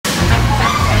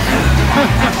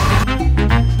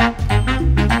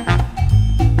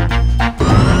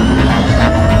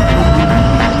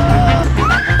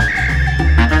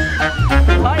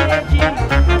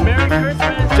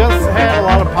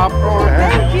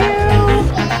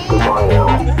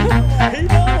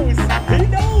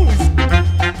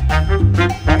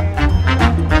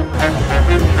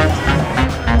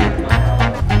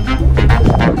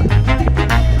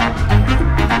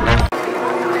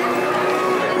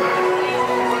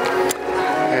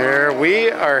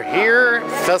we are here,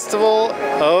 Festival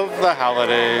of the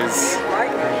Holidays.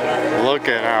 Look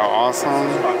at how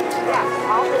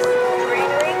awesome.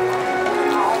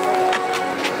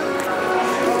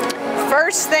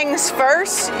 First things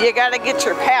first, you gotta get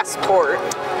your passport.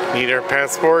 Need our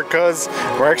passport because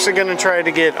we're actually going to try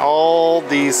to get all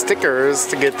the stickers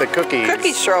to get the cookies.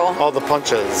 Cookie stroll. All the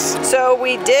punches. So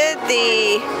we did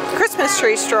the Christmas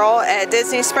tree stroll at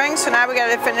Disney Springs, so now we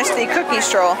gotta finish the cookie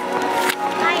stroll.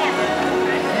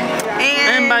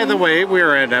 And by the way,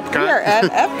 we're at Epcot. We are at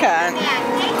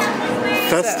Epcot.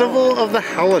 Festival of the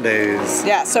Holidays.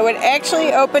 Yeah, so it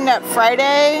actually opened up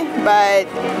Friday, but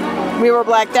we were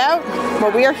blacked out.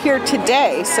 But we are here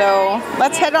today, so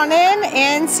let's head on in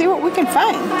and see what we can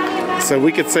find. So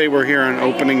we could say we're here on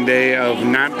opening day of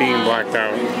not being blacked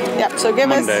out. Yep, so give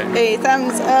Monday. us a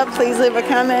thumbs up, please leave a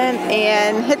comment,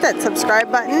 and hit that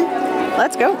subscribe button.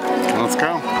 Let's go. Let's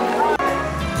go.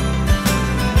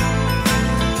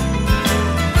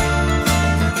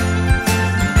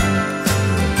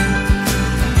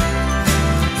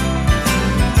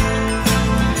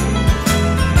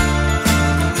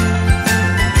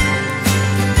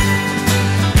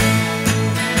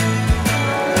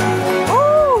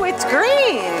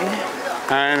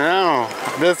 I know.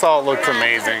 This all looks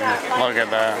amazing. Look at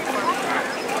that.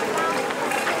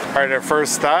 All right, our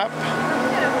first stop.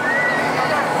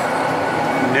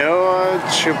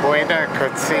 Noche Buena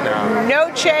Cocina.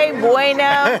 Noche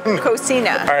Buena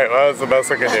Cocina. All right, well, that's the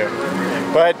best I can do.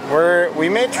 But we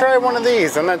may try one of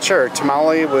these. I'm not sure.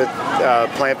 Tamale with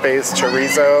plant-based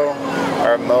chorizo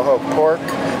or mojo pork.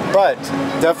 But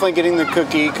definitely getting the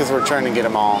cookie because we're trying to get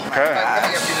them all. Okay.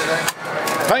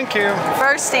 Thank you.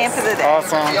 First stamp of the day.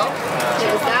 Awesome.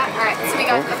 Alright, so we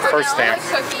got the First stamp.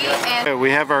 cookie and Okay, we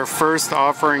have our first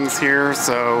offerings here,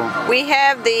 so we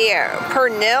have the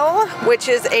pernil, which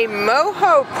is a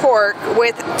mojo pork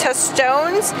with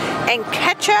tostones and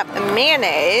ketchup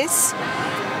mayonnaise.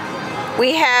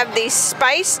 We have the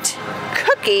spiced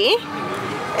cookie,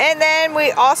 and then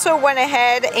we also went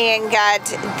ahead and got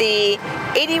the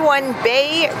 81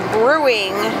 Bay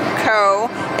Brewing Co.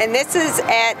 And this is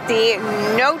at the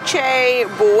Noche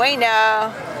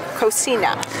Buena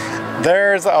Cocina.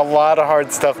 there's a lot of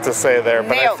hard stuff to say there,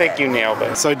 but I think Nailed it. you nailed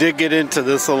it. So I did get into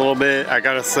this a little bit. I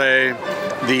gotta say,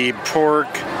 the pork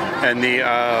and the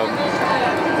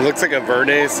it looks like a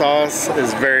verde sauce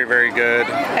is very, very good. It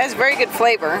has very good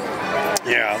flavor.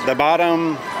 Yeah, the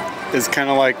bottom is kind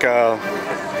of like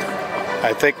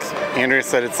I think Andrea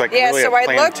said it's like really so a I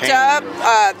plantain. looked up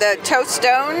the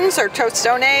tostones or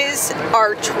tostones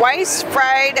are twice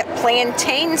fried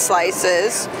plantain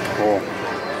slices. Cool.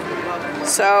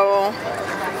 So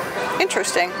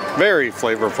interesting. Very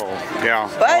flavorful. Yeah,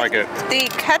 But I like it. the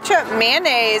ketchup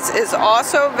mayonnaise is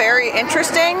also very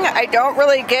interesting. I don't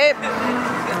really get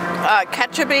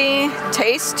ketchup-y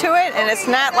taste to it, and it's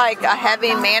not like a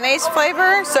heavy mayonnaise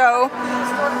flavor, so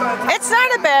it's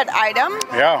not a bad item.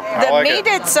 Yeah, I The like meat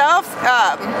it. itself,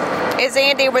 as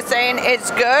Andy was saying,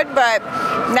 it's good, but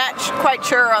not quite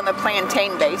sure on the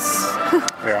plantain base.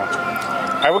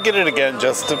 Yeah, I would get it again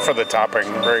just for the topping.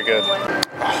 Very good.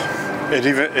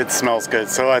 It smells good.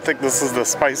 So I think this is the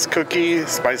spice cookie,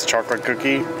 spice chocolate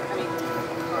cookie.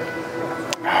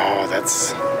 Oh,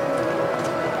 that's.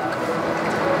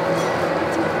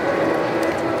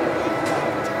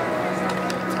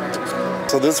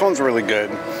 So this one's really good.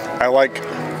 I like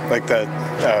the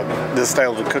this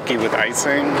style of cookie with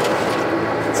icing.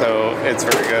 So it's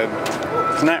very good.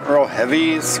 It's not real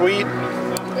heavy sweet.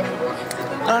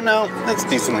 Oh no, it's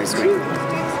decently sweet.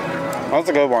 That's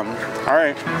a good one. All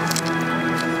right.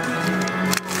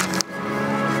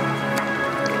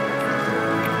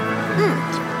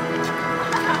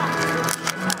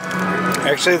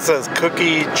 Actually, it says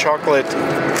cookie chocolate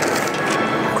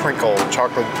crinkle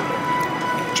chocolate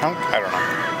chunk. I don't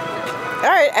know. All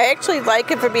right, I actually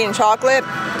like it for being chocolate.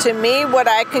 To me, what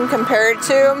I can compare it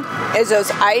to is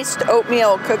those iced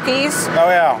oatmeal cookies Oh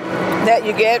yeah. that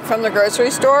you get from the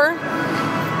grocery store.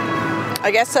 I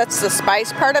guess that's the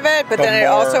spice part of it, but then it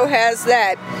more- also has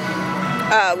that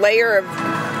layer of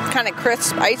kind of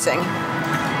crisp icing.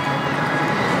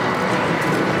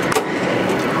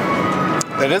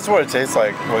 That is what it tastes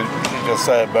like, what you just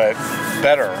said, but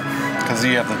better because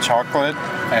you have the chocolate,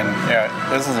 and yeah,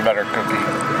 this is a better cookie.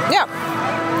 Yeah.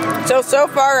 So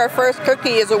far our first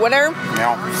cookie is a winner,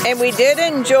 Yeah. and we did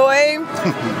enjoy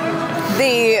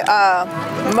the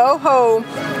mojo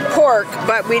pork,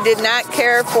 but we did not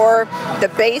care for the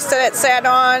base that it sat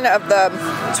on of the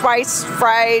twice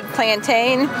fried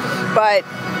plantain, but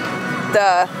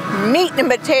the meat and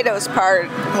potatoes part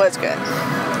was good.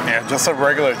 Yeah, just a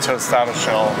regular tostado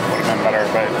shell would have been better,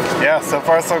 but yeah, so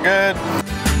far so good.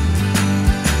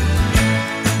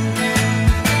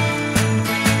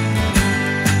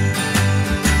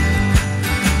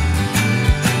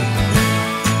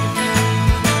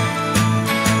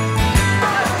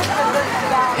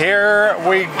 Here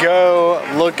we go,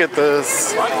 look at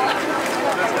this.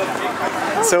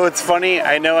 So it's funny,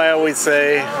 I know I always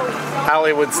say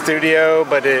Hollywood Studio,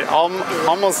 but it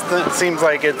almost seems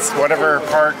like it's whatever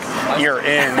park you're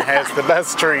in has the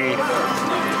best tree.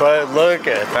 But look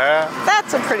at that.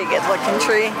 That's a pretty good looking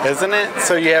tree. Isn't it?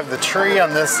 So you have the tree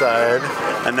on this side,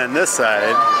 and then this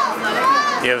side,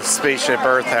 you have Spaceship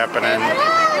Earth happening.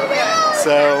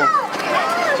 So,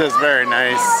 just very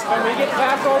nice.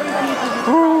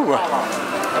 Woo.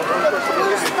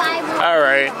 All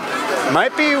right.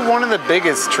 Might be one of the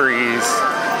biggest trees.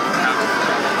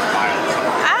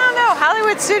 I don't know.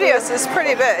 Hollywood Studios is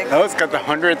pretty big. Oh, it's got the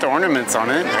 100th ornaments on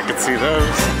it. I could see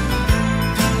those.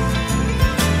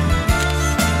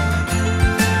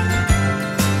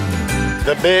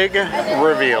 The big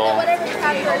reveal.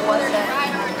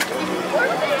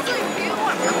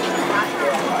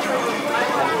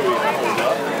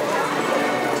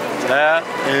 That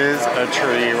is a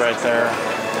tree right there.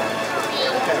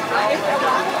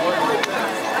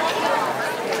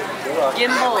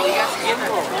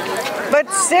 But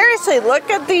seriously, look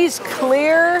at these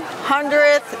clear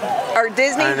 100th or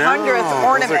Disney 100th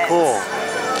ornaments. Those are cool.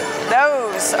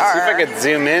 Those are. See if I could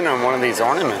zoom in on one of these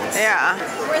ornaments. Yeah.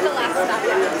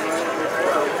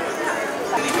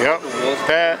 Yep,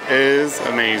 that is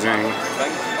amazing.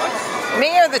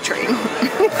 Me or the tree?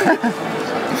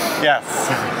 Yes.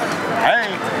 Hey,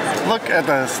 look at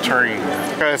this tree.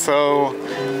 Okay, so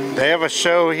they have a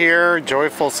show here,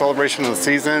 Joyful Celebration of the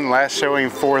Season. Last showing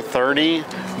 4:30.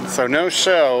 So no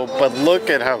show, but look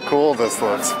at how cool this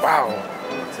looks. Wow.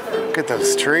 Look at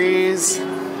those trees.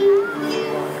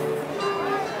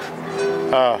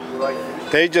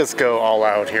 They just go all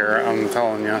out here, I'm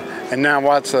telling you. And now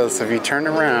watch this. If you turn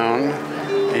around,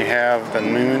 you have the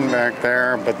moon back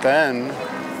there, but then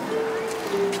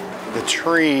the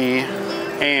tree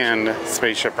and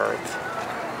Spaceship Earth.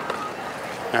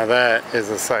 Now that is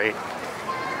a sight.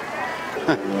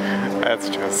 That's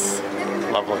just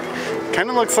lovely. Kind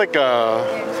of looks like a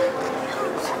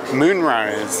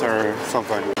moonrise or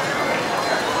something.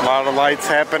 A lot of lights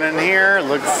happening here.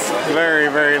 Looks very,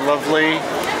 very lovely.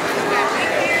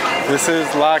 This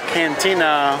is La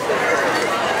Cantina.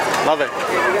 Love it.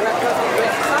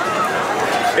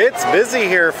 It's busy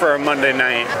here for a Monday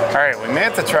night. All right, we may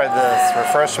have to try this.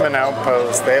 Refreshment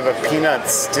Outpost. They have a peanut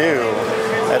stew.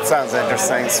 That sounds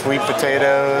interesting. Sweet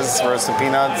potatoes, roasted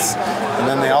peanuts. And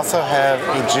then they also have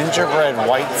a gingerbread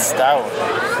white stout.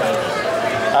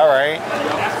 All right.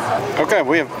 Okay,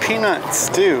 we have peanut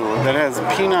stew that has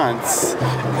peanuts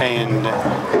and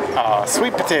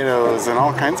sweet potatoes and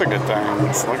all kinds of good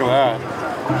things. Look at that.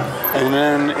 And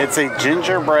then it's a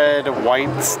gingerbread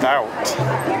white stout.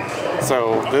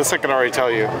 So this I can already tell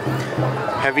you.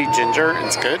 Heavy ginger,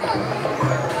 it's good.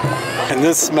 And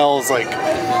this smells like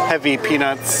heavy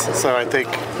peanuts, so I think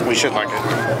we should like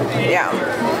it. Yeah.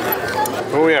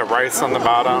 Oh, we have rice on the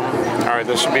bottom. All right,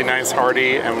 this should be nice,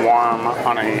 hearty, and warm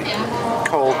on a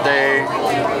cold day.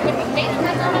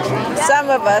 Some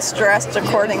of us dressed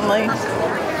accordingly.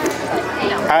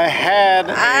 I had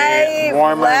a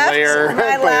warmer layer.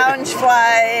 My lounge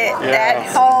flight at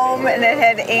home, and it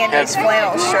had Andy's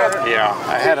flannel shirt. Yeah,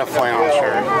 I had a flannel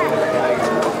shirt.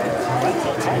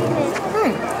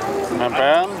 Not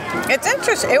bad. It's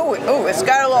interesting. Ooh, it's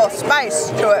got a little spice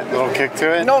to it. A little kick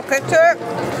to it? Little kick to it.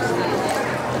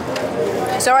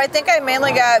 So I think I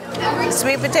mainly got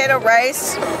sweet potato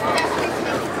rice.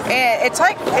 And it's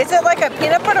like, is it like a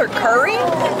peanut butter curry?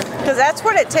 Because that's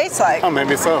what it tastes like. Oh,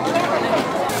 maybe so.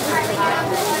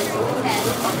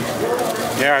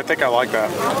 Yeah, I think I like that.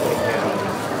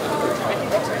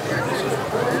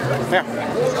 Yeah,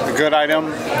 a good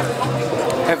item.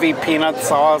 Heavy peanut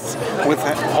sauce with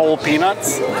whole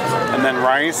peanuts and then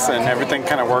rice, and everything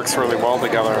kind of works really well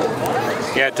together.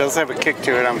 Yeah, it does have a kick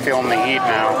to it. I'm feeling the heat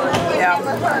now. Yeah.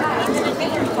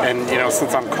 And you know,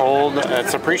 since I'm cold,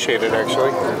 it's appreciated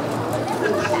actually.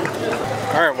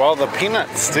 All right, well, the peanut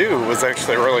stew was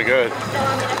actually really good.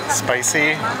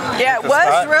 Spicy. Yeah, it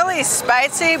was really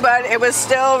spicy, but it was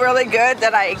still really good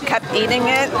that I kept eating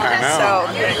it. I know.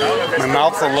 So my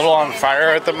mouth's a little on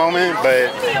fire at the moment, but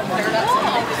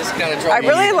I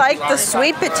really like the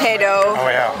sweet potato. Oh,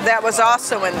 yeah. That was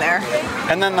also in there.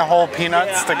 And then the whole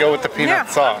peanuts to go with the peanut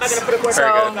sauce. Very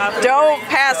So good. don't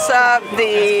pass up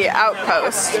the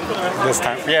outpost. This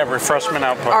time. Yeah, refreshment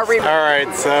outpost. Our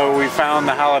Alright, so we found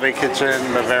the Holiday Kitchen,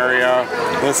 Bavaria.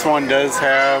 This one does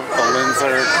have the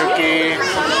Linzer cookie.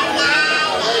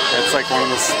 It's like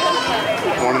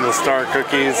one of the star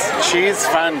cookies. Cheese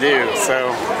fondue. So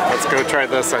let's go try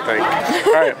this, I think.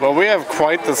 Alright, well we have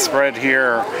quite the spread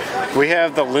here. We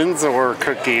have the Linzer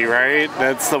cookie, right?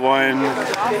 That's the one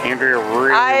Andrea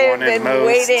really I've wanted most. been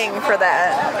waiting for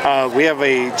that. We have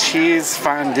a cheese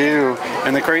fondue,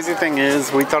 and the crazy thing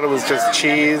is, we thought it was just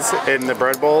cheese in the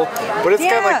bread bowl, but it's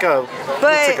got like a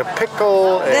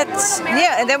pickle. And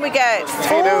And then we got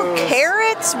full potatoes.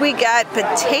 carrots. We got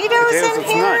potatoes in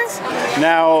it's here. nuts.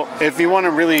 Now, if you want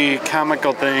a really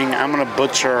comical thing, I'm gonna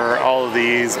butcher all of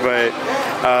these, but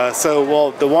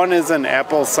the one is an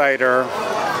apple cider.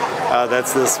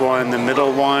 That's this one. The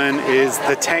middle one is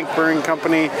the Tank Brewing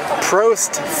Company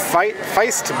Prost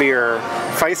Feist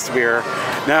beer.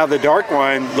 Now the dark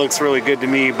one looks really good to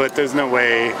me, but there's no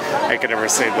way I could ever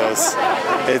say this.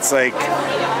 It's like,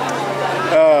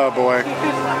 oh boy,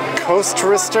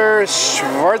 Kostrister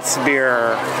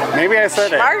Schwarzbier. Maybe I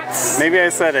said Schwarz? it. Maybe I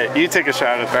said it. You take a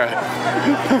shot at that.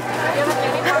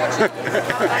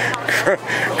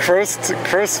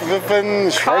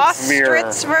 Krostvippen Schwarzbier.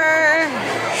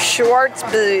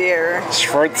 Schwarzbier.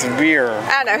 Schwarzbier.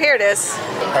 I know, here it is.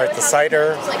 Alright, the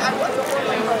cider.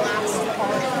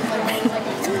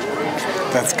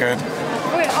 That's good.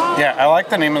 Yeah, I like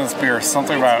the name of this beer.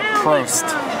 Something about Prost.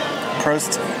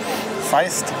 Prost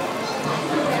Feist.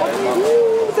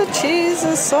 Ooh, the cheese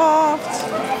is soft.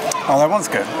 Oh, that one's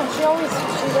good.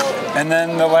 And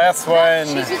then the last one,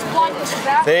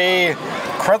 the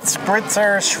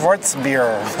Kreuzspritzer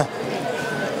Schwarzbier.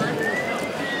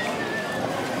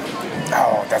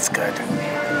 Oh, that's good.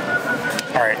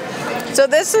 All right. So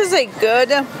this is a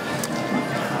good,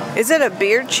 is it a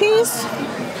beer cheese?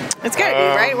 It's gotta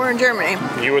be, right? We're in Germany.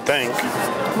 You would think.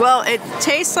 Well, it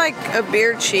tastes like a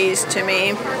beer cheese to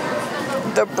me.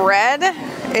 The bread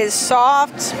is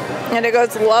soft and it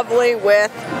goes lovely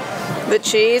with the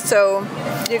cheese, so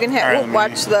you can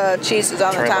watch the cheeses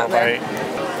on the top there.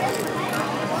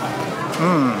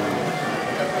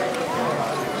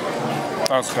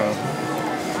 That's good.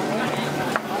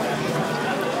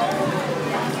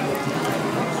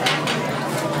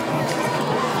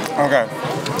 Okay,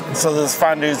 so this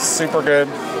fondue is super good.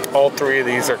 All three of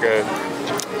these are good.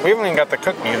 We haven't even got the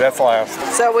cookie, that's last.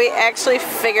 So we actually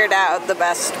figured out the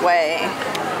best way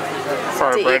For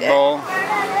our bread bowl,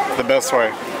 the best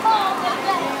way.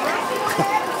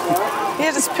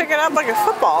 Yeah, just pick it up like a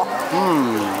football.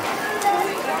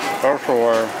 For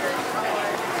sure.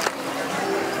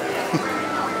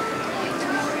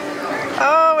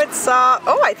 Oh, it's soft.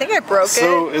 Oh, I think I broke it.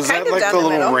 So is that like the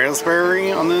little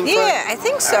raspberry on the inside? Yeah, I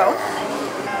think so.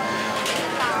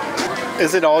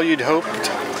 Is it all you'd hoped?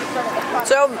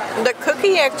 So the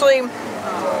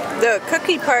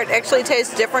cookie part actually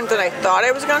tastes different than I thought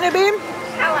it was going to be,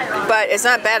 but it's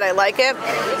not bad. I like it.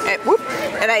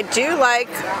 And I do like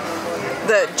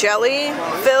the jelly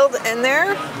filled in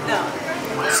there.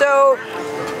 So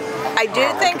I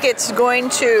do think it's going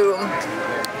to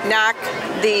knock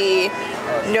the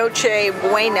Noche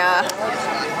Buena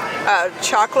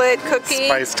chocolate cookie,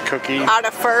 Spiced cookie out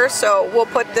of first. So we'll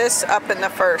put this up in the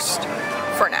first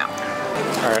for now.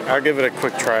 All right, I'll give it a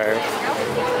quick try.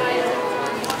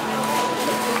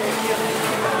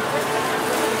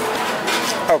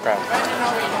 Okay.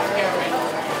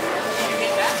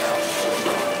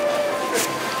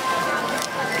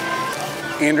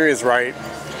 Andrea's right.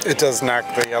 It does knock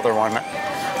the other one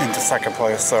into second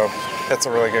place, so that's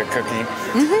a really good cookie.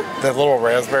 The little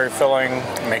raspberry filling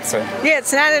makes it. Yeah,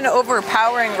 it's not an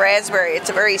overpowering raspberry. It's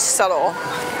a very subtle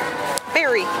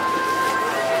berry.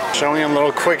 Showing a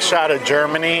little quick shot of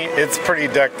Germany. It's pretty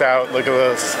decked out. Look at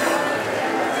this.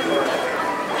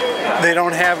 They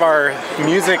don't have our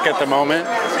music at the moment.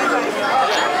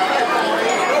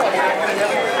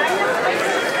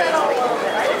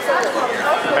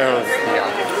 Oh,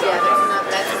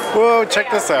 yeah. Whoa,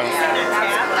 check this out. Oh,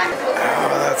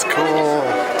 that's cool.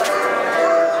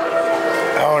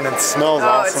 Oh, and it smells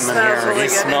awesome in here. Really you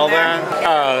smell that?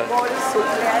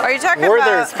 Are you talking where about?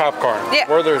 there's popcorn. Yeah,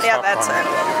 Where there's yeah, popcorn. that's it.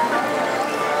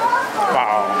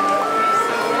 Wow.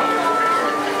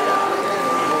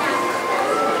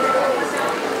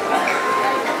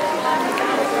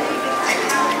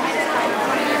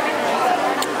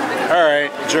 All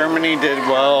right, Germany did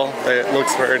well. It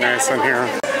looks very nice in here.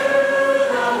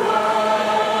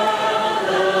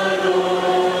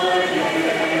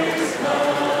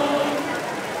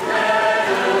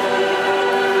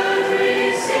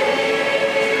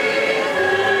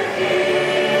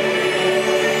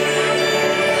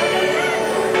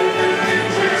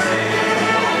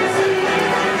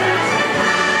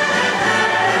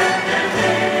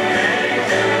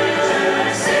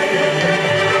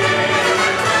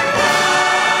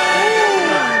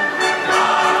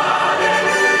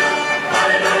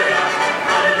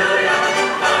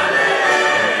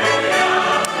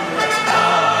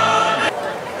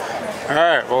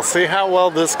 see how well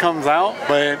this comes out,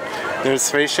 but there's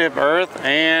Spaceship Earth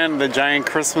and the giant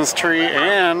Christmas tree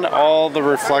and all the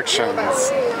reflections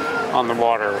on the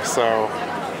water. So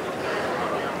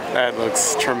that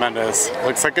looks tremendous.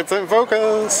 Looks like it's in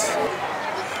focus.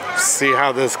 See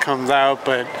how this comes out,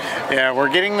 but yeah, we're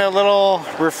getting the little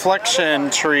reflection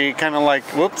tree, kind of like,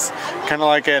 whoops, kind of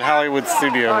like at Hollywood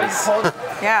Studios.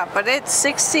 Yeah, but it's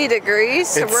 60 degrees,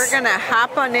 so we're gonna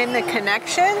hop on in the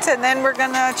connections and then we're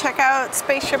gonna check out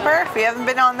Spaceship Earth. We haven't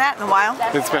been on that in a while.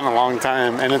 It's been a long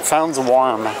time, and it sounds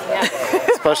warm,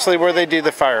 especially where they do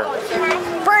the fire.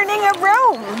 Burning a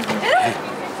room.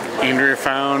 Andrea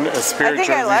found a spirit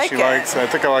jersey she likes. I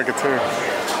think I like it too.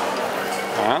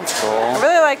 That's cool. I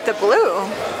really like the blue.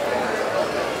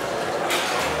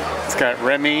 It's got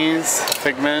Remy's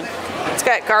Figment. It's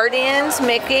got Guardians,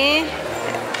 Mickey.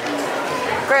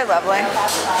 Very lovely.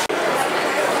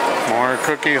 More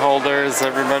cookie holders,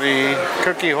 everybody.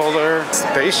 Cookie holder.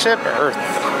 Spaceship Earth.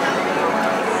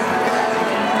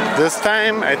 This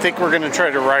time, I think we're going to try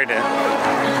to ride it.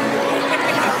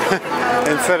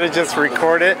 Instead of just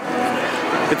record it.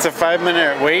 It's a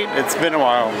 5-minute wait. It's been a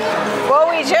while. Well,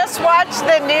 we just watched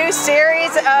the new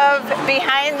series of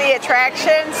Behind the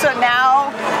Attraction, so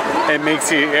now it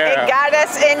makes you, yeah. It got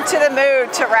us into the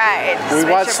mood to ride. We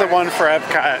watched the one for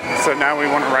Epcot, so now we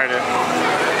want to ride it.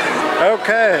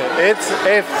 Okay, it's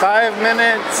a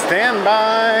 5-minute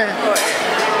standby.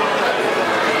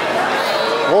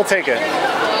 We'll take it.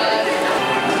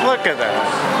 Look at that.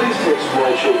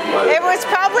 It was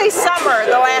probably summer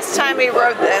the last time we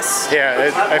rode this. Yeah,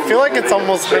 I feel like it's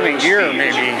almost been a year,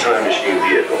 maybe.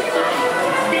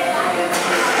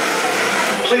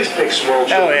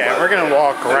 Oh yeah, we're gonna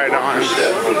walk right on.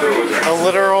 A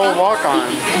literal walk on.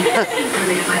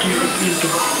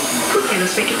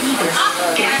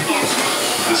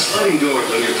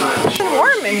 It's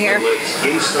warm in here.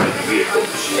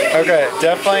 Okay,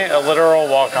 definitely a literal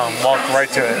walk on. Walk right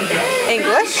to it.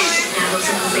 English.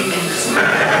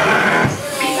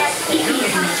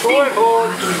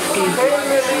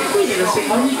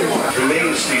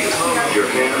 Remain seated. Your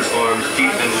hands, arms,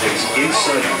 feet, and legs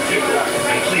inside your vehicle.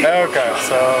 Okay,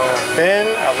 so been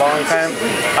a long time.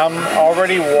 I'm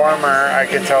already warmer, I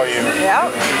can tell you.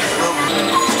 Yep.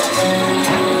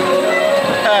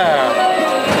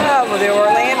 Oh, well, the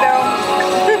Orlando.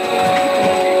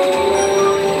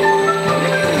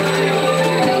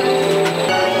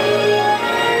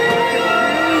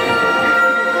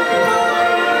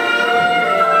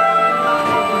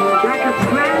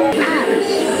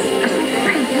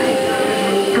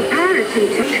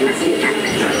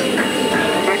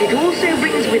 But it also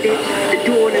brings with it the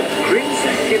dawn of great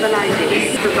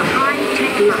civilization, of the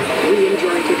high-tech life we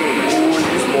enjoy today.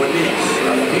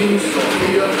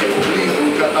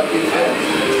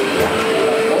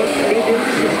 They built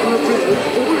a system of roads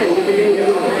all over the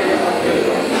known world.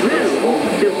 Rome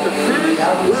built the first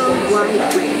worldwide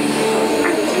bridge,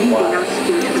 and it's leading us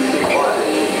into the future.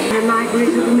 The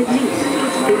libraries of the Middle East,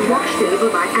 been washed over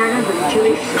by Arab and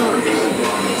Jewish scholars.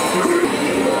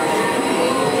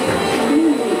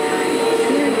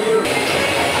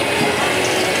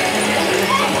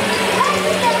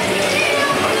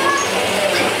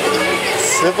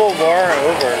 Civil War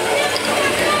over.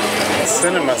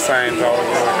 Cinema signs all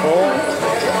really cool.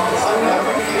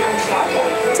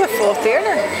 It's a full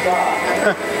theater.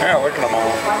 Yeah, look at them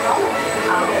all.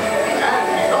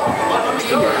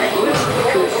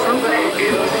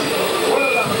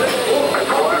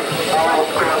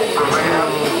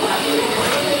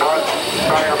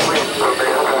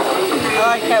 I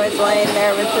like how he's laying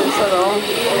there with his little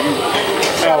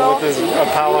shuttle. Oh, with his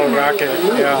Apollo rocket,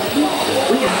 yeah.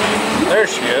 There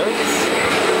she is.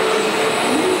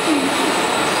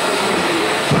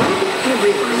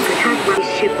 Everyone could have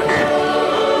Spaceship Earth.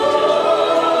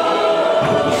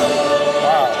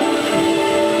 Wow.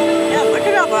 Yeah, look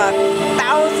at all the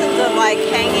thousands of like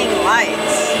hanging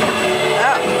lights.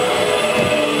 Oh.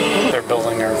 They're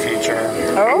building our future.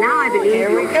 Oh, Now I believe here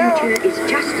we your go. future is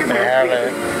just They about have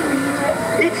ready. it.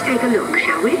 Let's take a look,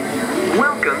 shall we?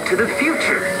 Welcome to the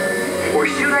future. Or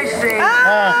should I say,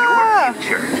 Ah!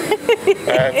 your future.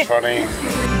 That's funny.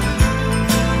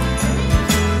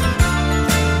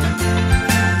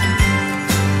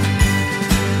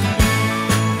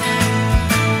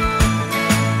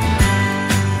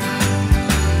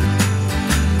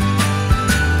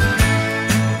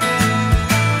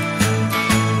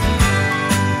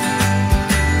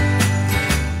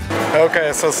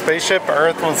 Okay, so Spaceship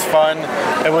Earth was fun.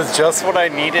 It was just what I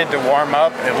needed to warm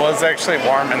up. It was actually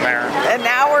warm in there. And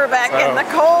now we're back in the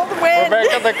cold We're wind.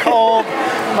 back in the cold.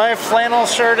 My flannel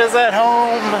shirt is at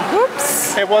home.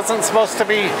 Whoops. It wasn't supposed to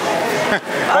be.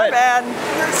 My bad.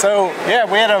 So yeah,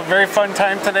 we had a very fun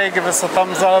time today. Give us a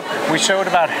thumbs up. We showed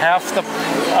about half the,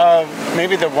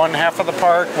 maybe the one half of the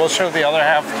park. We'll show the other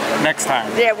half next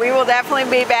time. Yeah, we will definitely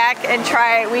be back and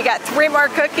try. We got 3 more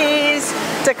cookies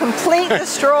to complete the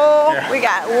stroll. Yeah. We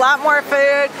got a lot more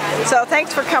food. So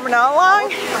thanks for coming along.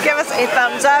 Give us a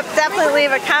thumbs up. Definitely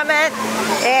leave a comment.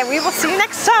 And we will see you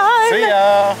next time. See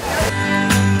ya.